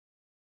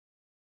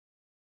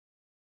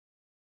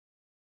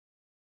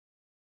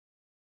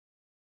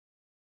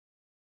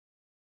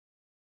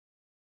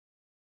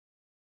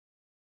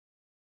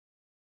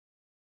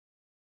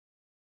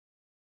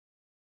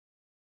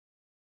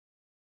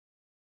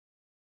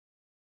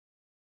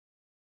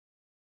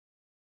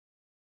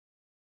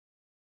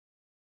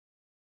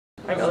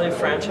I'm Elliot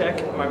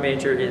Franczek. My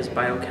major is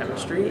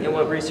biochemistry, and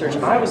what research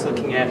I was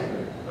looking at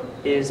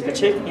is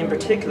in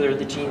particular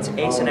the genes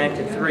ACE and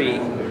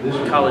ACTIN3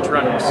 in college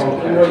runners.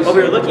 What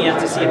we were looking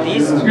at to see if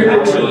these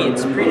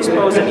genes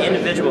predispose an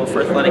individual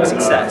for athletic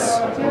success.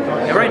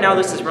 And right now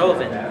this is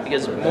relevant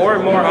because more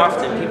and more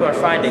often people are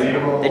finding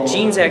that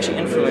genes actually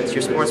influence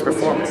your sports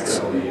performance.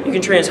 You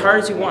can train as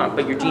hard as you want,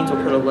 but your genes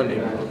will put a limit.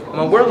 And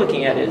what we're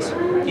looking at is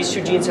these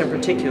two genes in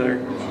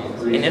particular,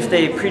 and if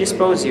they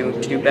predispose you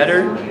to do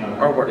better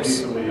or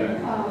worse.